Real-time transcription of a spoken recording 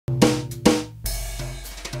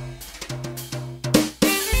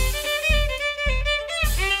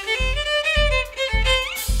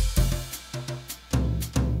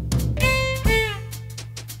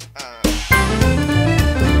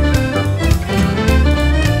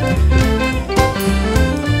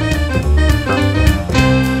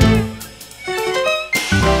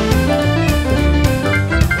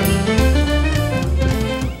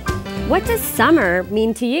summer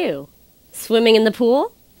mean to you? Swimming in the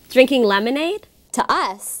pool? Drinking lemonade? To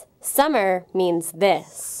us, summer means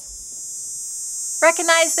this.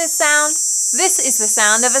 Recognize this sound? This is the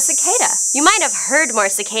sound of a cicada. You might have heard more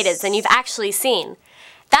cicadas than you've actually seen.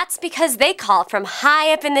 That's because they call from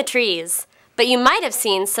high up in the trees. But you might have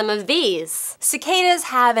seen some of these. Cicadas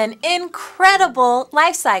have an incredible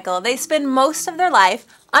life cycle. They spend most of their life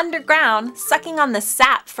underground, sucking on the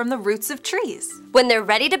sap from the roots of trees. When they're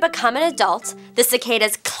ready to become an adult, the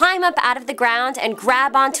cicadas climb up out of the ground and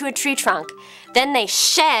grab onto a tree trunk. Then they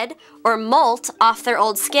shed or molt off their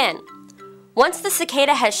old skin. Once the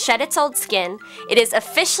cicada has shed its old skin, it is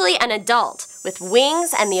officially an adult with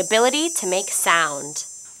wings and the ability to make sound.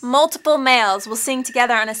 Multiple males will sing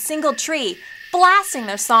together on a single tree, blasting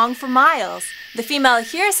their song for miles. The female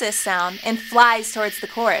hears this sound and flies towards the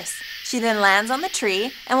chorus. She then lands on the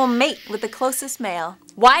tree and will mate with the closest male.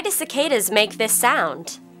 Why do cicadas make this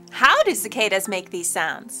sound? How do cicadas make these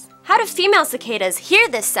sounds? How do female cicadas hear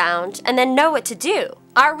this sound and then know what to do?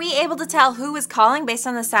 Are we able to tell who is calling based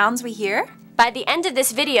on the sounds we hear? By the end of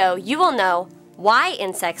this video, you will know why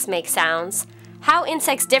insects make sounds, how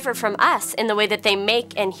insects differ from us in the way that they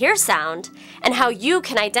make and hear sound, and how you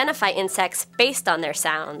can identify insects based on their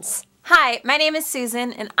sounds. Hi, my name is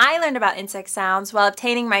Susan, and I learned about insect sounds while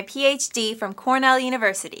obtaining my PhD from Cornell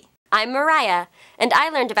University. I'm Mariah, and I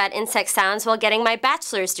learned about insect sounds while getting my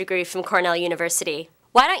bachelor's degree from Cornell University.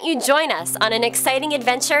 Why don't you join us on an exciting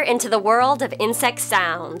adventure into the world of insect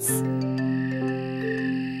sounds?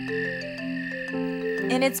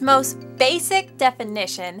 In its most basic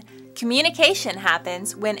definition, communication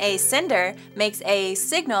happens when a sender makes a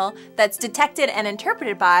signal that's detected and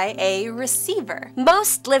interpreted by a receiver.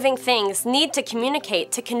 Most living things need to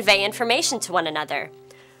communicate to convey information to one another.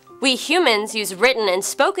 We humans use written and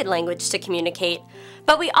spoken language to communicate,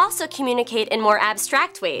 but we also communicate in more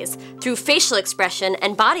abstract ways through facial expression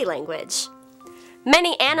and body language.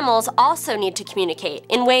 Many animals also need to communicate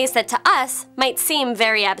in ways that to us might seem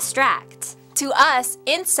very abstract. To us,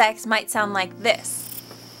 insects might sound like this.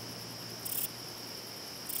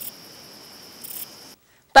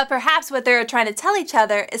 But perhaps what they're trying to tell each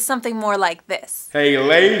other is something more like this. Hey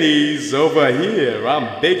ladies, over here,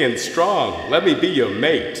 I'm big and strong. Let me be your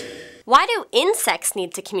mate. Why do insects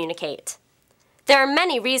need to communicate? There are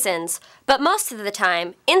many reasons, but most of the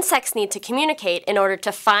time, insects need to communicate in order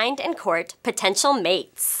to find and court potential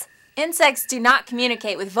mates. Insects do not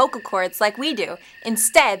communicate with vocal cords like we do.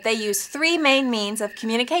 Instead, they use three main means of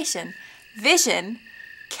communication: vision,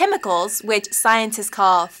 chemicals, which scientists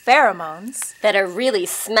call pheromones, that are really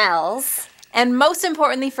smells, and most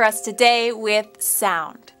importantly for us today, with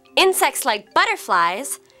sound. Insects like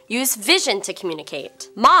butterflies use vision to communicate.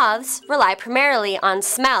 Moths rely primarily on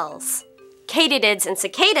smells. Katydids and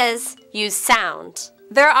cicadas use sound.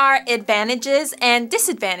 There are advantages and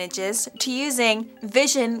disadvantages to using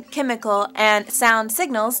vision, chemical, and sound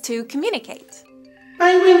signals to communicate.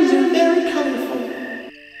 My wings are very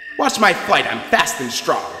colorful. Watch my flight, I'm fast and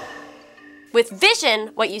strong. With vision,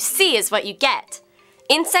 what you see is what you get.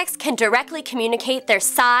 Insects can directly communicate their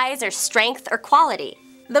size or strength or quality.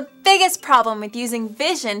 The biggest problem with using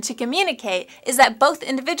vision to communicate is that both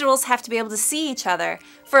individuals have to be able to see each other.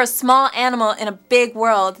 For a small animal in a big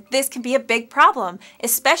world, this can be a big problem,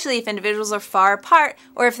 especially if individuals are far apart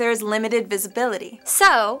or if there is limited visibility.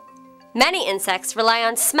 So, many insects rely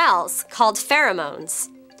on smells called pheromones.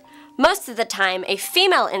 Most of the time, a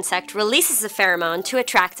female insect releases a pheromone to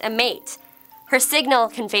attract a mate. Her signal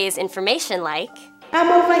conveys information like, I'm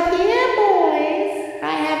over here, boys.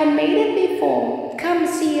 I haven't made it before. Come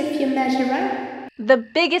see if you measure up. The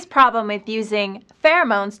biggest problem with using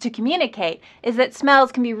pheromones to communicate is that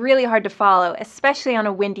smells can be really hard to follow, especially on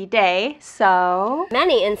a windy day, so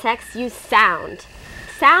many insects use sound.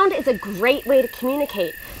 Sound is a great way to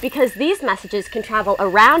communicate because these messages can travel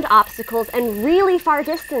around obstacles and really far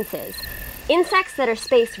distances. Insects that are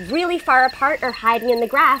spaced really far apart or hiding in the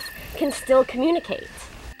grass can still communicate.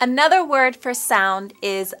 Another word for sound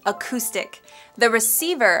is acoustic. The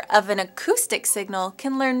receiver of an acoustic signal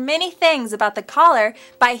can learn many things about the caller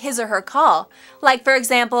by his or her call. Like, for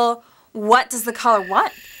example, what does the caller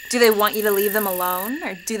want? Do they want you to leave them alone,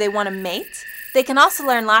 or do they want to mate? They can also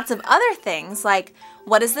learn lots of other things, like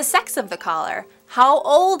what is the sex of the caller? How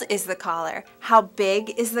old is the caller? How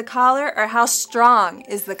big is the caller, or how strong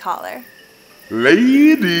is the caller?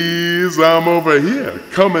 Ladies, I'm over here.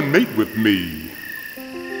 Come and mate with me.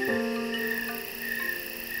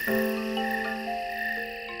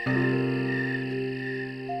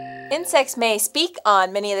 Insects may speak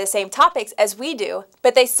on many of the same topics as we do,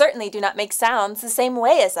 but they certainly do not make sounds the same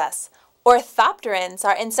way as us. Orthopterans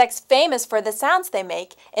are insects famous for the sounds they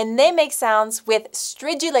make, and they make sounds with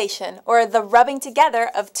stridulation, or the rubbing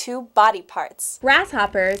together of two body parts.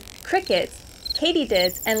 Grasshoppers, crickets,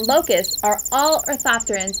 katydids, and locusts are all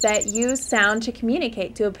orthopterans that use sound to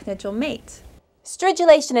communicate to a potential mate.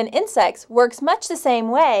 Stridulation in insects works much the same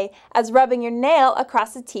way as rubbing your nail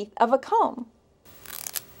across the teeth of a comb.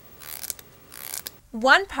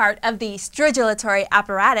 One part of the stridulatory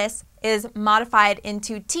apparatus is modified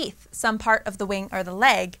into teeth, some part of the wing or the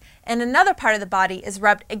leg, and another part of the body is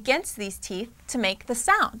rubbed against these teeth to make the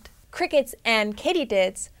sound. Crickets and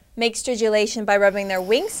katydids make stridulation by rubbing their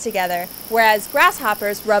wings together, whereas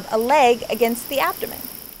grasshoppers rub a leg against the abdomen.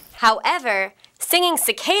 However, singing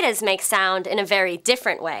cicadas make sound in a very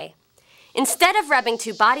different way. Instead of rubbing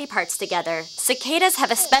two body parts together, cicadas have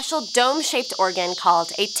a special dome-shaped organ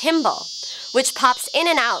called a timbal, which pops in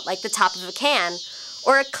and out like the top of a can,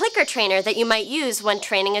 or a clicker trainer that you might use when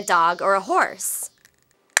training a dog or a horse.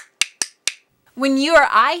 When you or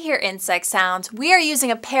I hear insect sounds, we are using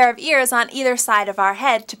a pair of ears on either side of our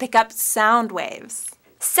head to pick up sound waves.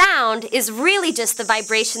 Sound is really just the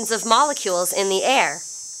vibrations of molecules in the air.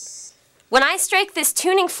 When I strike this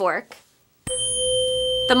tuning fork,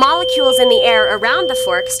 the molecules in the air around the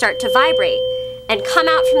fork start to vibrate and come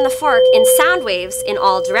out from the fork in sound waves in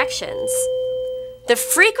all directions. The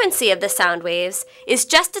frequency of the sound waves is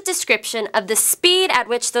just a description of the speed at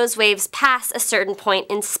which those waves pass a certain point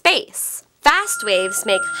in space. Fast waves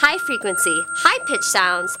make high-frequency, high-pitched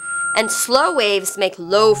sounds, and slow waves make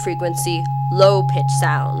low-frequency, low-pitched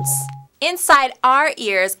sounds. Inside our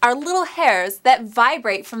ears are little hairs that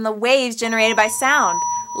vibrate from the waves generated by sound.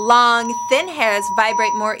 Long, thin hairs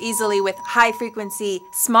vibrate more easily with high-frequency,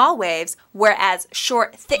 small waves, whereas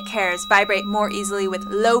short, thick hairs vibrate more easily with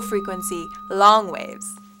low-frequency, long waves.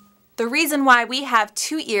 The reason why we have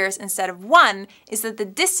two ears instead of one is that the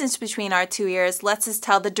distance between our two ears lets us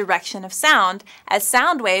tell the direction of sound, as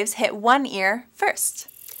sound waves hit one ear first.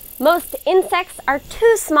 Most insects are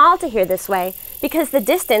too small to hear this way because the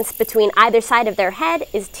distance between either side of their head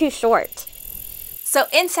is too short. So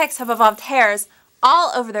insects have evolved hairs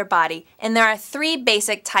all over their body, and there are three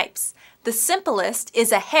basic types. The simplest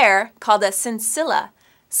is a hair called a cincilla.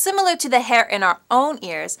 Similar to the hair in our own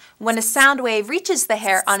ears, when a sound wave reaches the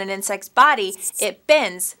hair on an insect's body, it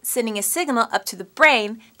bends, sending a signal up to the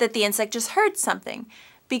brain that the insect just heard something.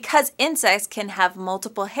 Because insects can have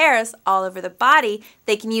multiple hairs all over the body,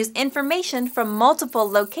 they can use information from multiple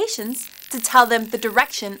locations to tell them the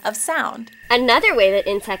direction of sound. Another way that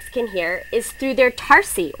insects can hear is through their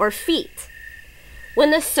tarsi, or feet.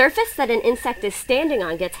 When the surface that an insect is standing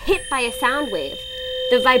on gets hit by a sound wave,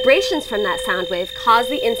 the vibrations from that sound wave cause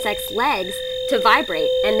the insect's legs to vibrate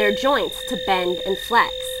and their joints to bend and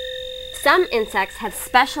flex. Some insects have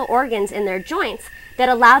special organs in their joints that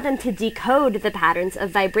allow them to decode the patterns of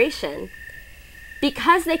vibration.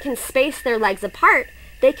 Because they can space their legs apart,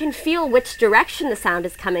 they can feel which direction the sound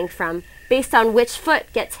is coming from based on which foot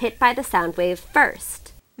gets hit by the sound wave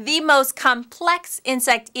first. The most complex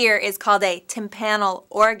insect ear is called a tympanal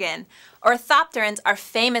organ. Orthopterans are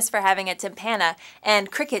famous for having a tympana, and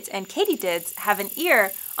crickets and katydids have an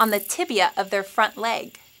ear on the tibia of their front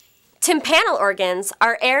leg. Tympanal organs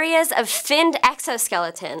are areas of thinned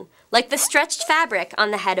exoskeleton, like the stretched fabric on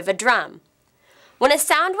the head of a drum. When a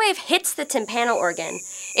sound wave hits the tympanal organ,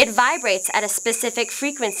 it vibrates at a specific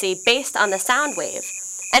frequency based on the sound wave,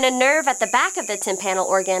 and a nerve at the back of the tympanal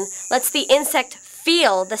organ lets the insect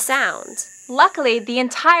feel the sound. Luckily, the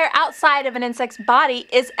entire outside of an insect's body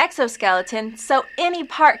is exoskeleton, so any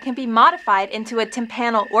part can be modified into a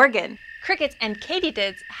tympanal organ. Crickets and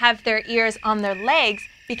katydids have their ears on their legs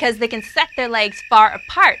because they can set their legs far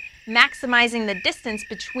apart, maximizing the distance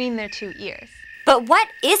between their two ears. But what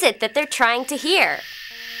is it that they're trying to hear?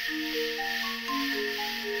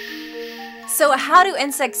 So how do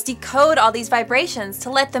insects decode all these vibrations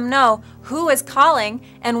to let them know who is calling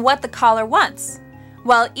and what the caller wants?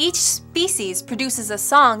 Well, each species produces a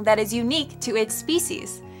song that is unique to its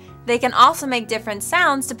species. They can also make different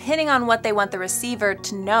sounds depending on what they want the receiver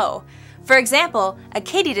to know. For example, a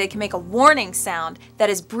katydid can make a warning sound that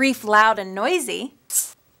is brief, loud, and noisy,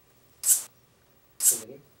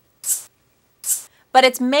 but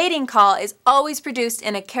its mating call is always produced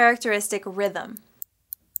in a characteristic rhythm.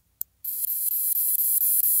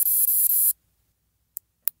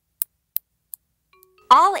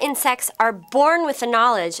 All insects are born with the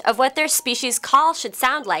knowledge of what their species' call should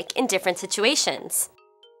sound like in different situations.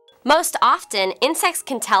 Most often, insects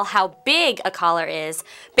can tell how big a caller is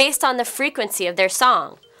based on the frequency of their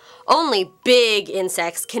song. Only big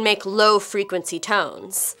insects can make low-frequency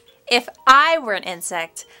tones. If I were an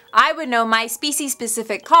insect, I would know my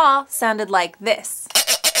species-specific call sounded like this.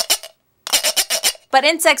 But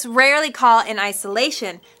insects rarely call in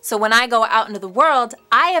isolation, so when I go out into the world,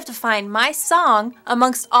 I have to find my song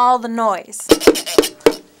amongst all the noise.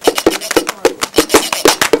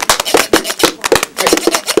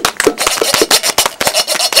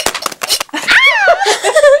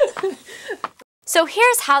 So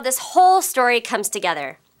here's how this whole story comes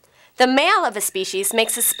together. The male of a species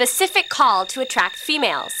makes a specific call to attract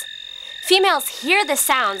females. Females hear the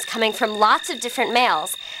sounds coming from lots of different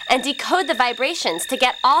males and decode the vibrations to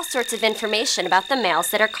get all sorts of information about the males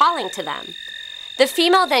that are calling to them. The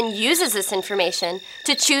female then uses this information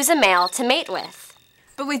to choose a male to mate with.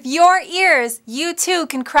 But with your ears, you too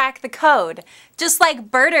can crack the code. Just like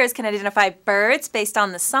birders can identify birds based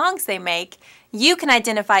on the songs they make, you can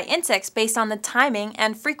identify insects based on the timing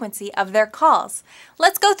and frequency of their calls.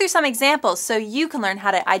 Let's go through some examples so you can learn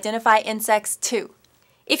how to identify insects too.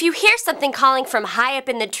 If you hear something calling from high up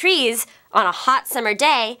in the trees on a hot summer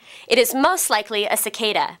day, it is most likely a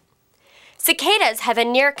cicada. Cicadas have a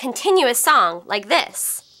near continuous song like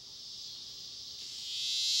this.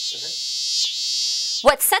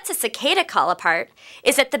 What sets a cicada call apart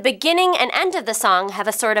is that the beginning and end of the song have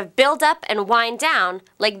a sort of build up and wind down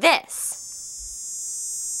like this.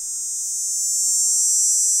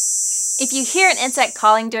 If you hear an insect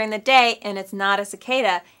calling during the day and it's not a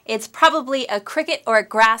cicada, it's probably a cricket or a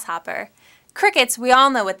grasshopper. Crickets, we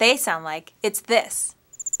all know what they sound like. It's this.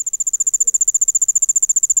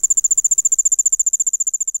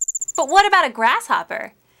 But what about a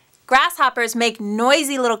grasshopper? Grasshoppers make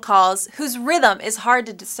noisy little calls whose rhythm is hard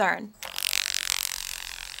to discern.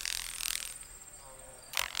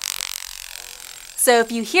 So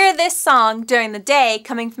if you hear this song during the day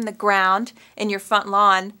coming from the ground in your front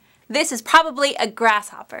lawn, this is probably a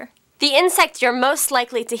grasshopper. The insect you're most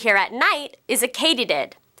likely to hear at night is a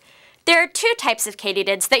katydid. There are two types of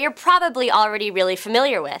katydids that you're probably already really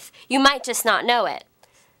familiar with. You might just not know it.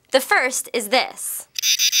 The first is this.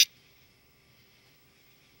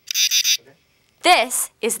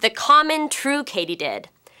 This is the common true katydid.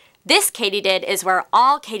 This katydid is where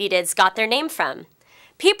all katydids got their name from.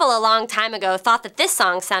 People a long time ago thought that this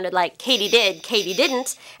song sounded like Katy did, Katy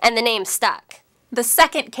didn't, and the name stuck. The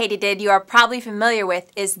second katydid you are probably familiar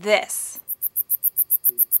with is this.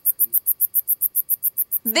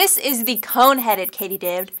 This is the cone-headed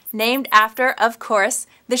katydid, named after, of course,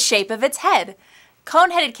 the shape of its head.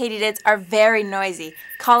 Cone-headed katydids are very noisy,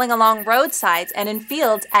 calling along roadsides and in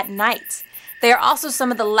fields at night. They are also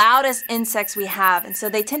some of the loudest insects we have, and so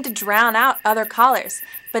they tend to drown out other callers,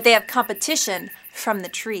 but they have competition from the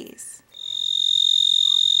trees.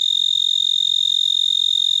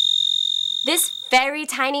 This very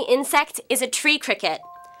tiny insect is a tree cricket.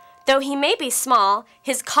 Though he may be small,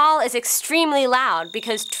 his call is extremely loud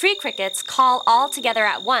because tree crickets call all together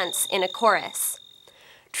at once in a chorus.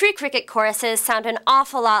 Tree cricket choruses sound an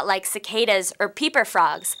awful lot like cicadas or peeper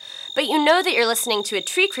frogs, but you know that you're listening to a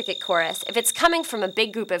tree cricket chorus if it's coming from a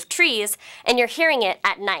big group of trees and you're hearing it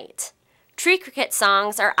at night. Tree cricket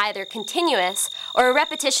songs are either continuous or a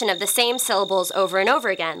repetition of the same syllables over and over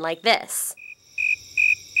again, like this.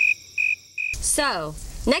 So,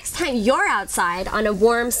 next time you're outside on a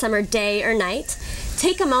warm summer day or night,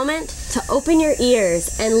 take a moment to open your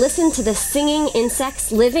ears and listen to the singing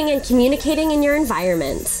insects living and communicating in your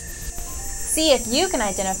environment. See if you can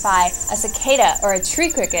identify a cicada or a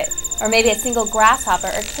tree cricket, or maybe a single grasshopper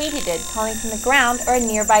or katydid calling from the ground or a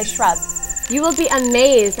nearby shrub. You will be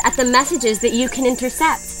amazed at the messages that you can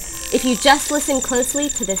intercept if you just listen closely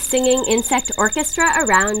to the singing insect orchestra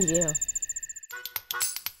around you.